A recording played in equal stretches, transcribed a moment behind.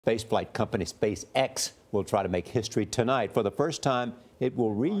Spaceflight company SpaceX will try to make history tonight. For the first time, it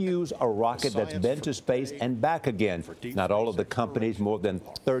will reuse a rocket that's been to space and back again. Not all of the company's more than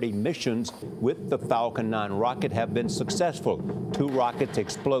 30 missions with the Falcon 9 rocket have been successful. 2 rockets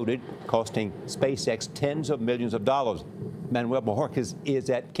exploded, costing SpaceX tens of millions of dollars. Manuel Bojorquez is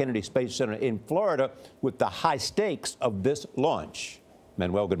at Kennedy Space Center in Florida with the high stakes of this launch.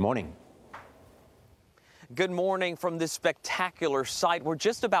 Manuel, good morning. Good morning from this spectacular site. We're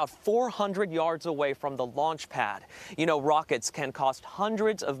just about 400 yards away from the launch pad. You know, rockets can cost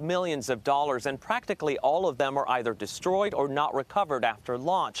hundreds of millions of dollars, and practically all of them are either destroyed or not recovered after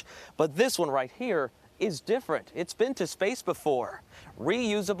launch. But this one right here is different. It's been to space before.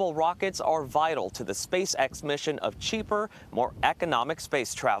 Reusable rockets are vital to the SpaceX mission of cheaper, more economic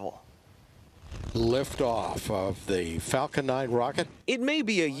space travel. Liftoff of the Falcon 9 rocket. It may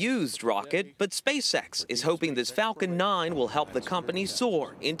be a used rocket, but SpaceX is hoping this Falcon 9 will help the company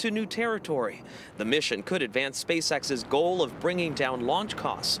soar into new territory. The mission could advance SpaceX's goal of bringing down launch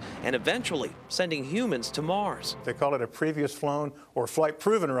costs and eventually sending humans to Mars. They call it a previous flown or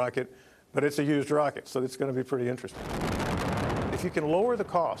flight-proven rocket, but it's a used rocket, so it's going to be pretty interesting. If you can lower the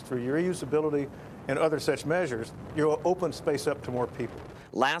cost through your reusability and other such measures, you'll open space up to more people.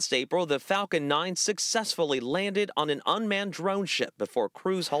 Last April, the Falcon 9 successfully landed on an unmanned drone ship before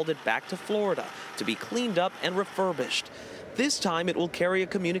crews hauled it back to Florida to be cleaned up and refurbished. This time, it will carry a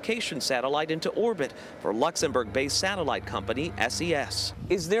communication satellite into orbit for Luxembourg-based satellite company SES.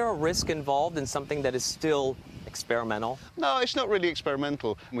 Is there a risk involved in something that is still experimental? No, it's not really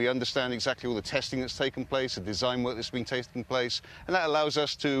experimental. We understand exactly all the testing that's taken place, the design work that's been taking place, and that allows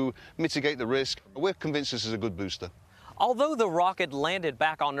us to mitigate the risk. We're convinced this is a good booster. Although the rocket landed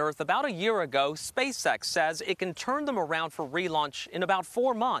back on Earth about a year ago, SpaceX says it can turn them around for relaunch in about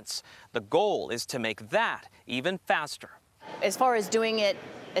 4 months. The goal is to make that even faster. As far as doing it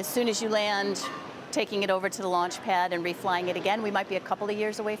as soon as you land, taking it over to the launch pad and reflying it again, we might be a couple of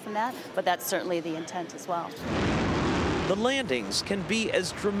years away from that, but that's certainly the intent as well. The landings can be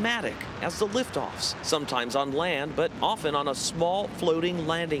as dramatic as the liftoffs, sometimes on land, but often on a small floating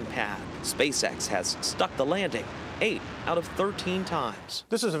landing pad. SpaceX has stuck the landing 8 out of 13 times.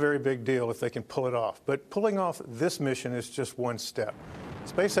 This is a very big deal if they can pull it off, but pulling off this mission is just one step.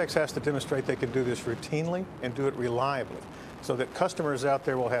 SpaceX has to demonstrate they can do this routinely and do it reliably, so that customers out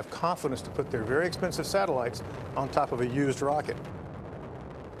there will have confidence to put their very expensive satellites on top of a used rocket.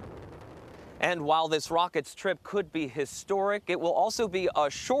 And while this rocket's trip could be historic, it will also be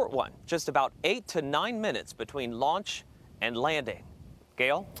a short one, just about 8 to 9 minutes between launch and landing.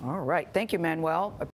 Gayle? All right. Thank you, Manuel.